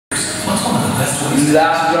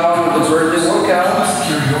Last round of the birthday workout.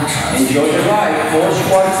 Enjoy your life. 4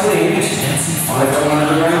 squats clean. Like I wanted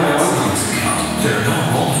to run around. There are no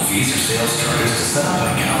enrollment fees or sales charges to set up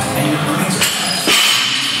an account, and your earnings are taxed.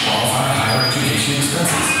 Qualify higher education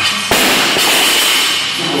expenses.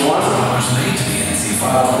 $1 made to the NC 5.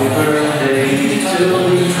 Happy birthday to me.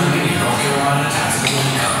 North Carolina taxable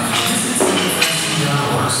income. Visit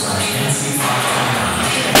cnc.org/NC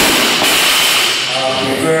 529.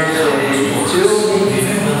 Happy birthday to me.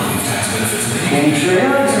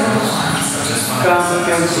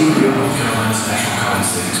 Come see you. North Carolina's National College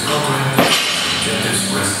Savings Program.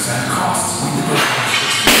 Objectives, risks, and costs.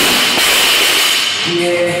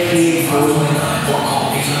 Yeah, or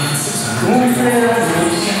call 800-600.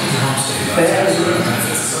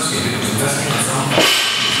 Benefits associated with investing in its own.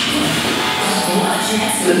 What a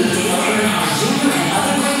chance to meet Dale Earnhardt Jr. and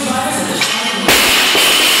other great drivers at the show.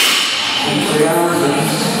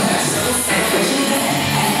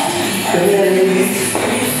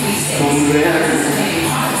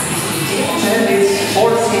 And it's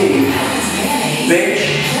 14 bench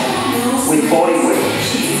with body weight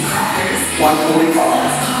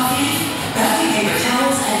 145.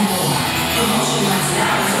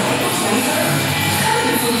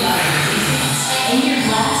 In your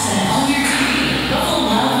glass and on your TV,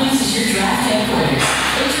 Buffalo Wild Wings is your draft headquarters.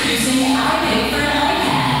 Introducing iPick for an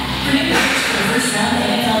iPad. Predict the picks for the first round of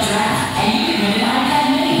the NFL draft, and you can win an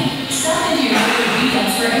iPad mini. Stop into your neighborhood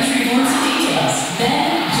weekends for entry forms and details.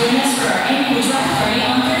 Then, join us for our annual draft party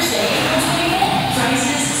on Thursday, April 25th.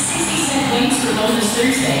 Prices, 60-cent wings for bonus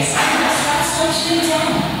Thursdays, and restaurant selection in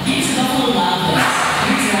town. Get to Buffalo Wild Wings,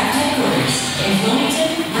 your draft headquarters, in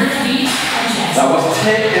Wilmington, Myrtle Beach, and Jackson. That was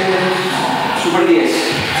 10 and Super 10.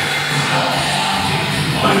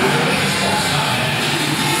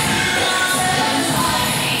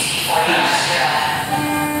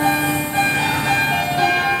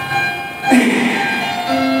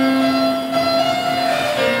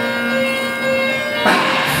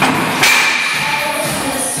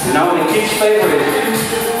 Now the kids' favorite,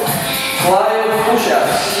 plyo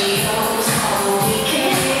push-ups.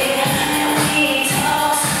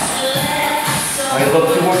 I love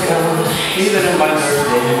to work out, even on my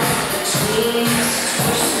birthday.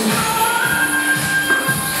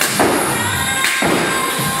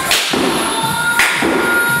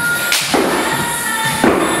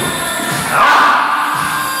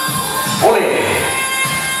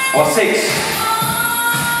 Or 6.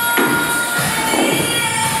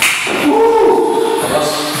 Woo! That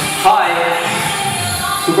was high,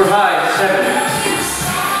 super high, 7.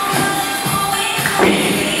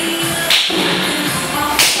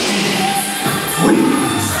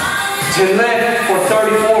 10 left for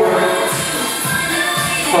 34.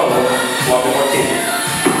 Walk 14.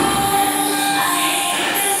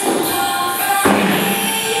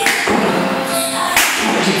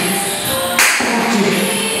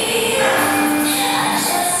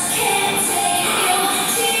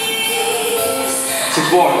 Six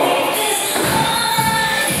more.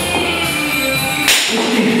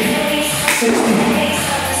 16.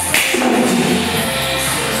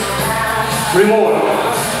 3 more.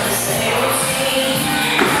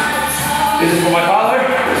 This is for my father.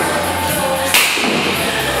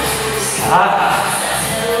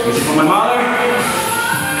 This is for my mother.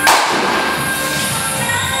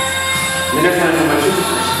 The next one is for my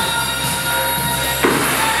sisters.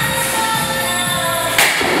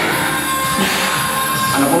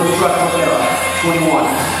 And I'm going to try for 21.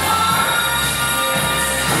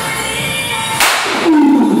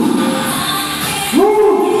 Woo!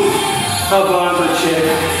 I'll go on to the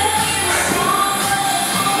chair.